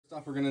First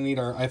off, we're going to need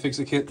our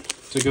IFixIt Kit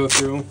to go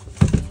through.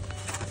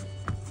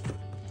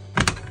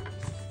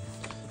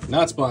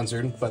 Not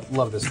sponsored, but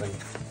love this thing.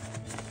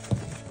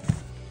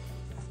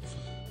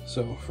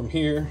 So from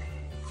here,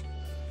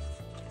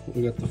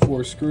 we got the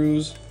 4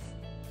 screws.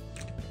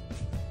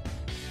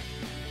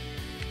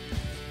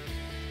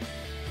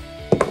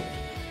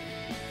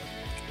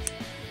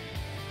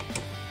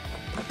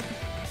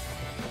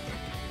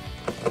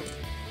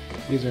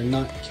 These are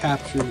not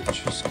capture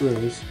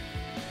screws,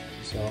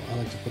 so I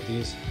like to put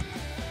these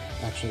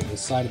actually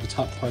inside of the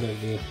top part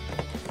of the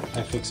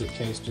IFixIt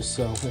case, just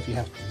so if you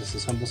have to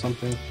disassemble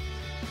something,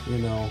 you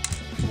know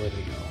where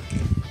they go.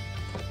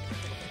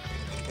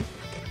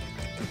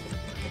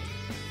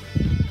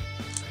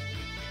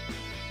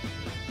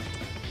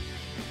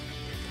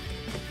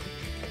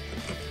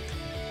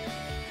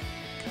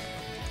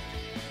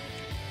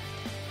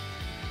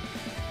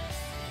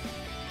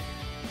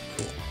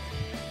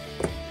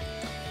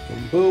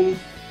 Boom.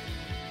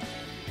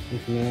 We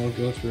can now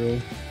go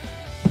through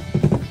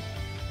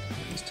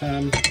this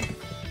tab.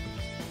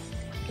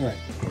 Alright,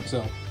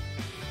 so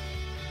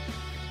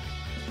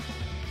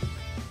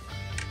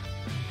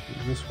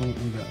this one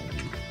we got.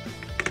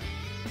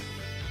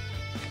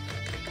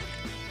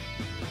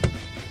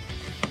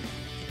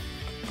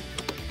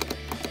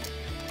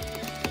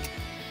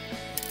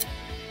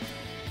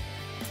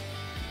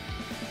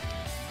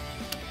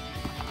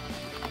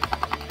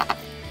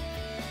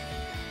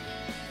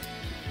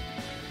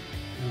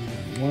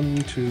 One,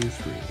 two,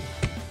 three.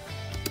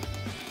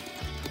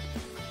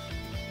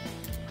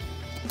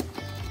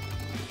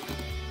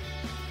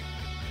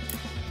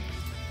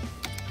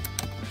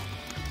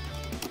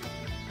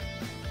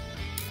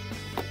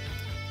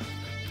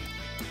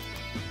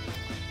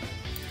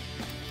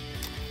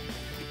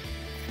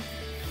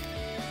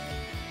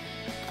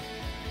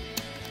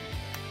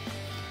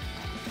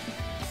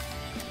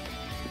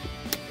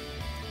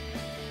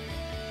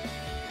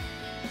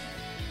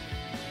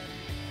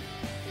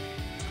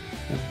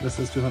 This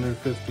is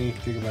 250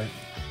 gigabyte.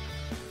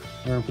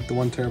 We're gonna put the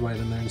 1 terabyte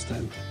in there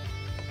instead.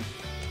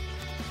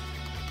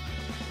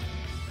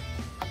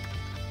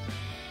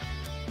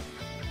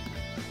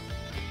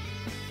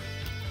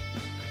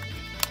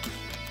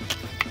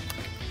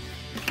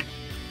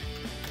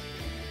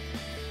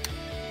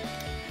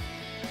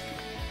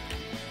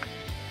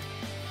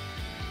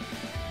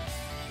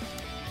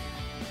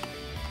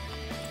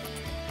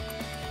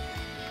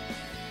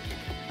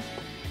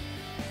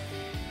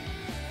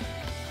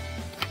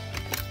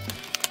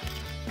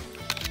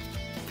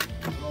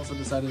 Also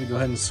decided to go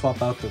ahead and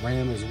swap out the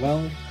RAM as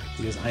well,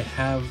 because I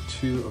have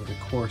 2 of the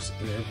Corsair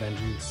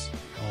Vengeance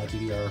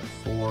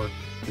DDR4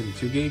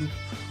 32 gig.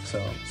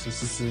 So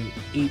this is an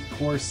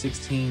 8-core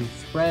 16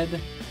 thread,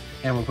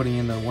 and we're putting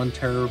in the 1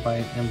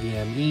 terabyte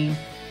NVMe.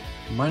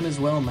 Might as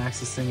well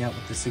max this thing out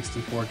with the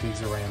 64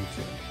 gigs of RAM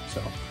too.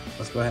 So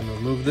let's go ahead and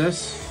remove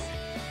this.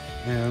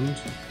 And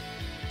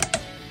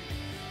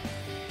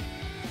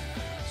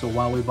so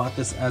while we bought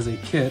this as a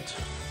kit,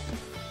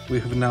 we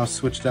have now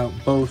switched out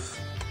both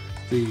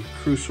the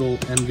crucial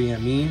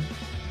NVMe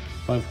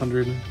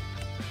 500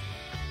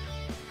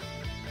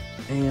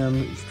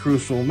 and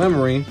crucial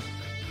memory,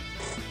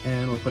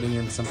 and we're putting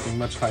in something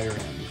much higher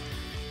end.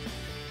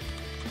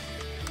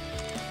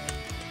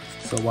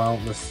 So while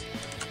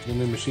the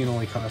new machine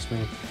only cost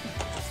me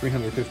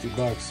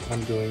 $350,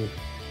 I'm doing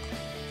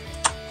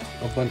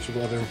a bunch of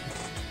other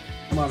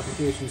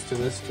modifications to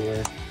this, to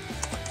where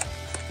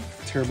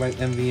terabyte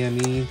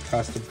NVMe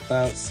cost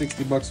about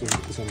 $60 when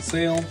it was on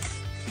sale.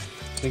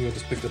 I think I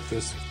just picked up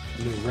this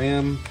new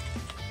RAM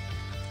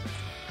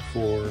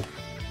for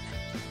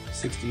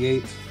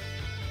 $68.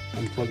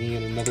 I'm plugging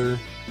in another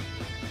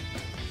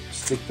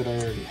stick that I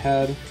already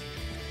had.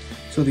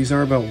 So these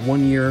are about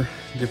 1 year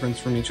difference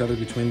from each other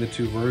between the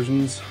 2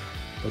 versions,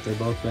 but they're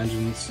both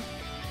Vengeance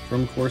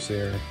from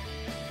Corsair.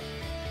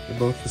 They're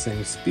both the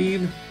same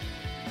speed.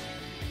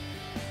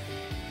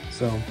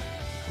 So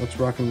let's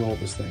rock and roll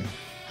this thing.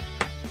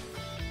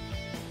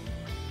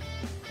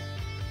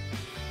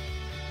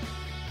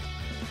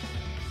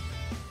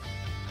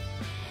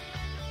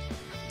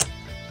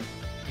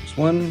 There's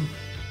 1.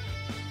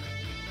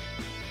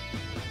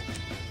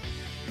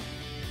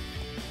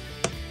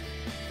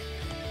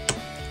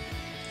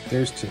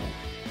 There's 2.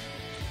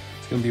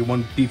 It's going to be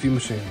one beefy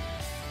machine.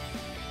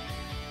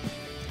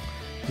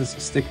 This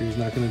sticker is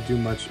not going to do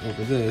much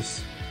over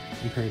this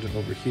compared to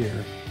over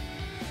here.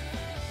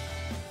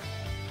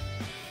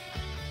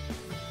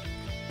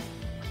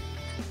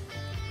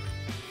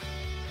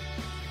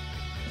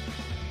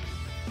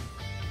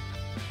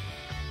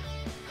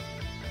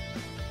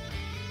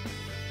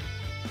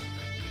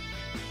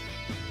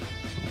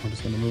 We're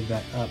just going to move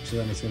that up so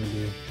then it's going to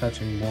be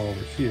touching more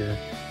over here.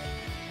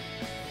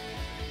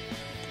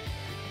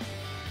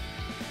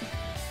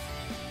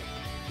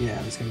 Yeah,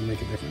 it's going to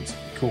make a difference.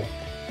 Cool.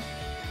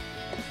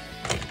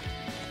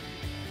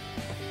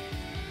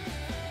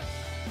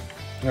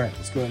 Alright,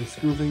 let's go ahead and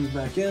screw things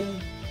back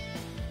in.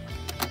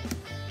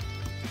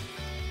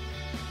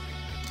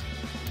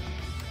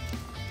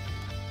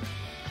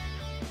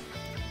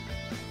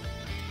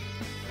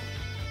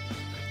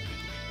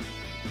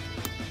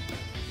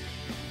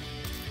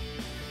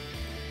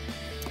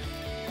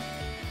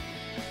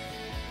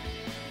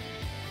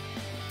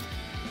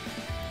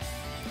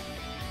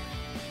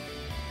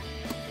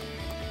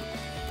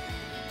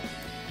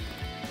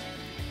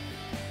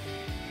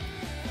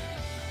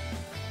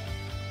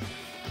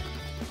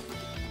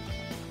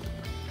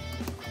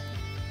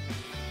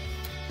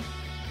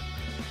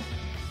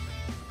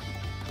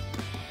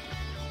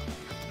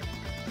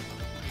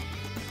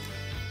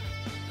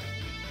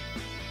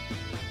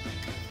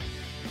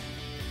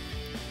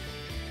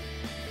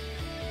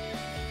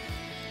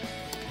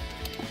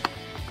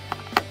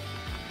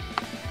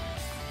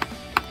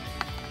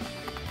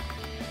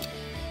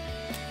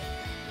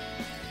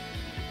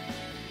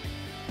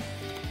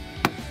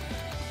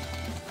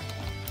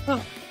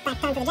 Alright,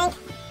 back time for the drink.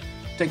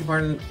 Take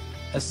apart an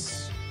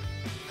SSD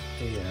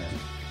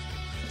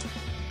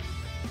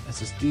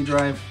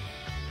drive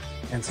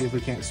and see if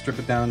we can't strip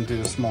it down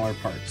to smaller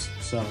parts.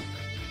 So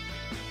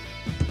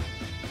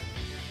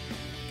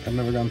I've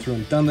never gone through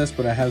and done this,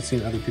 but I have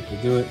seen other people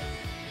do it.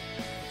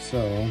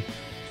 So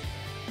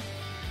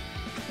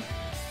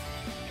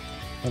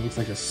that looks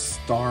like a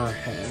star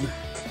head.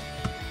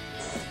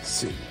 Let's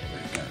see what we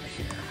got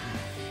here.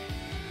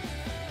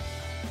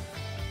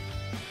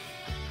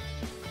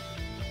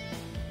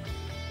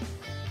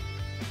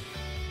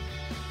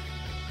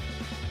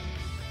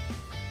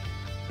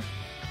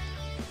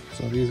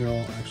 So these are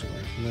all actually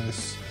like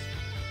this. So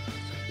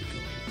if we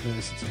go like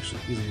this, it's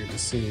actually easier to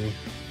see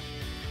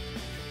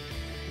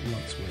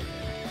what's where.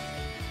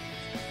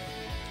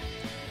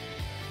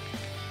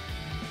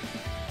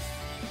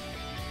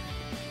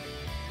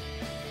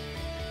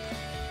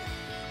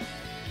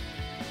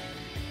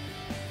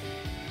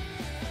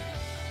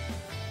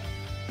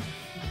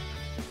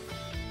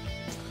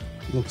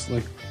 Looks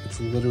like it's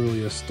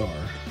literally a star.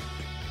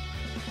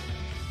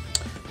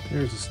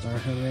 There's a star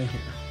head right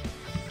here.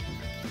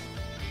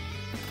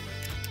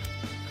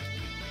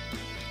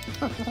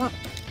 Oh, look at that.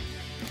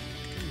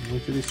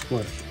 Lickety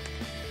split.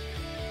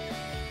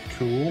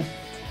 Cool.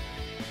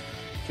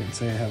 Can't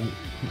say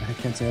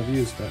I've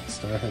used that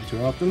star head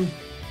too often.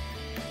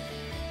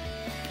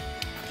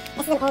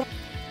 This is an old.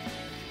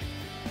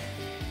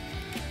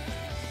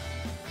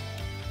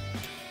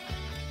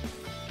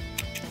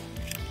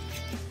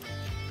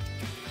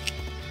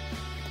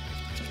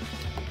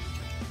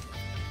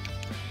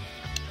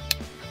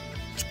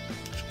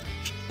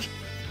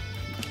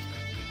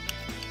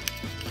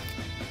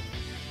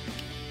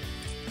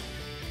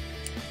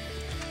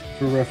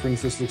 For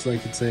reference, this looks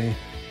like it's a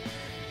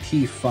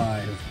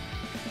P5.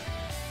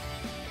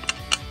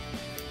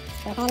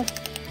 One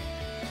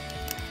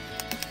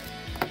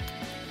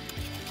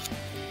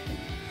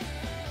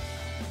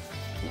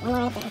more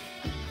right there.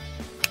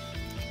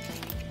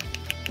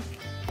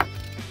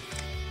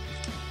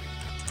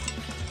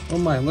 Oh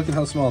my, look at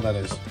how small that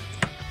is.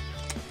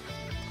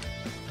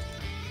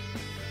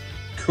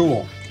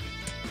 Cool.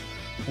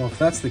 Well, if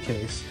that's the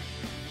case,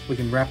 we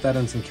can wrap that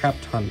in some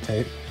Kapton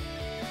tape,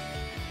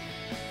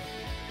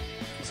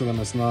 so then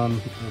it's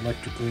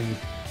non-electrically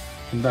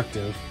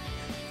conductive.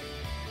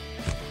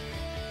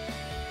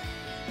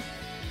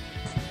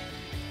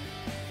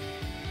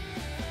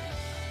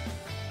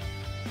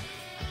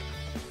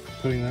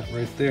 Putting that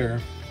right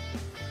there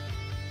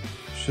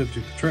should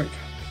do the trick.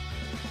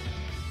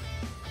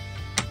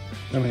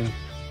 I mean,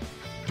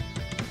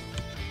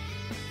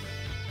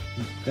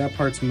 that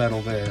part's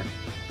metal there.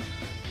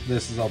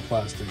 This is all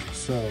plastic,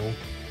 so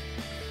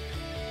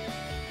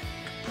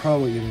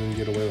probably even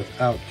get away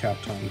without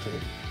Kapton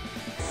tape.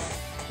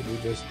 Could we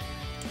just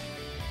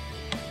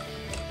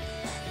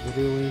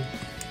literally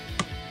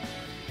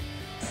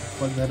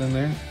plug that in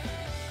there?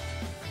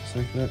 Just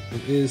like that.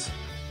 It is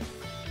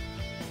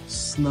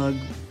snug,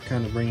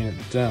 kind of bringing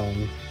it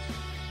down.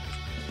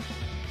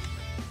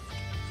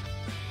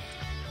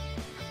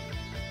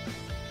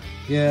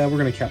 Yeah, we're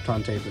gonna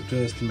Kapton tape it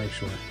just to make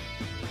sure.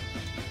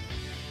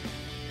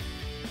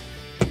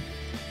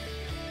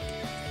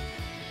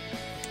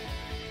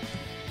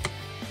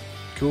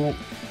 Cool.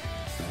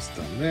 That's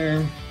done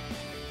there.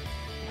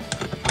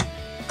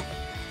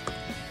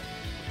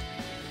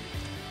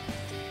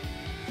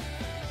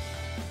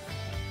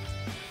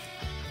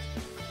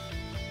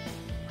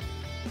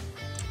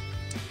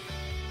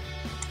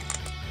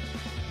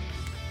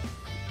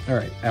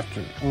 Alright,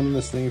 after owning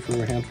this thing for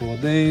a handful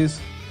of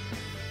days,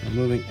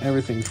 removing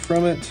everything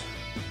from it,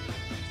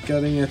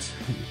 gutting it,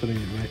 putting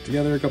it back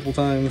together a couple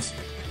times,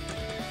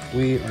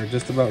 we are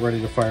just about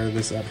ready to fire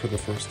this up for the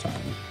first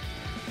time.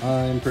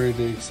 I'm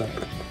pretty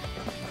excited.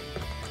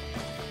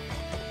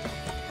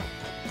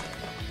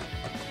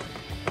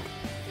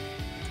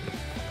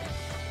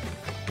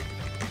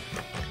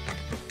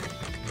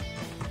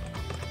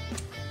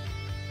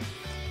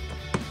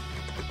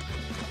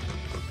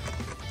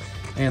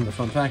 And the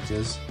fun fact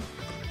is,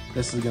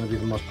 this is going to be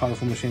the most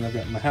powerful machine I've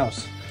got in my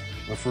house.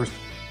 My first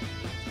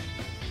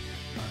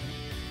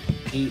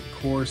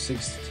 8-core,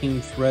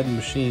 16-thread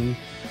machine,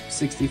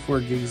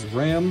 64 gigs of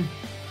RAM,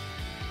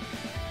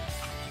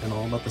 and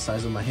all about the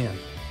size of my hand,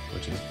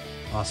 which is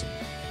awesome.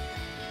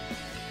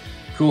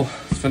 Cool,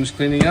 let's finish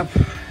cleaning up,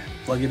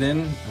 plug it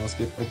in, and let's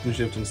get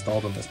OpenShift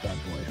installed on this bad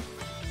boy.